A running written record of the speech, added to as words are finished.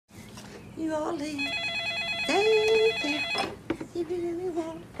You all leave. Stay there. You really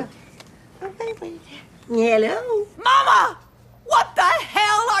want to go. Oh, baby. Hello? Mama! What the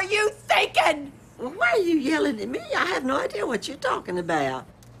hell are you thinking? Well, why are you yelling at me? I have no idea what you're talking about.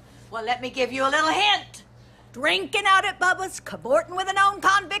 Well, let me give you a little hint. Drinking out at Bubba's, cavorting with a known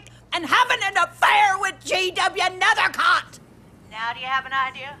convict, and having an affair with G.W. Nethercott. Now do you have an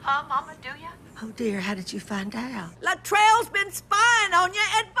idea, huh, Mama, do you? Oh, dear, how did you find out? Latrell's been spying on you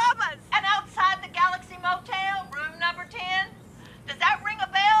at Bubba's. And outside the Galaxy Motel, room number 10. Does that ring a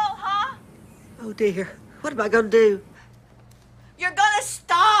bell, huh? Oh, dear. What am I going to do? You're gonna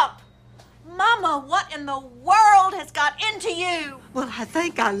stop. Mama, what in the world has got into you? Well, I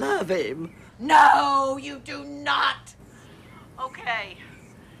think I love him. No, you do not. Okay,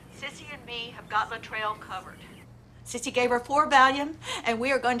 Sissy and me have got Latrell covered. Sissy gave her 4 Valium, and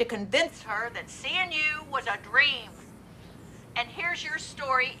we are going to convince her that seeing you was a dream. And here's your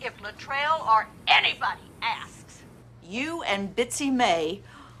story if Latrell or anybody asks. You and Bitsy May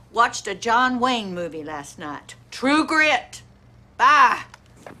watched a John Wayne movie last night. True Grit. Bye.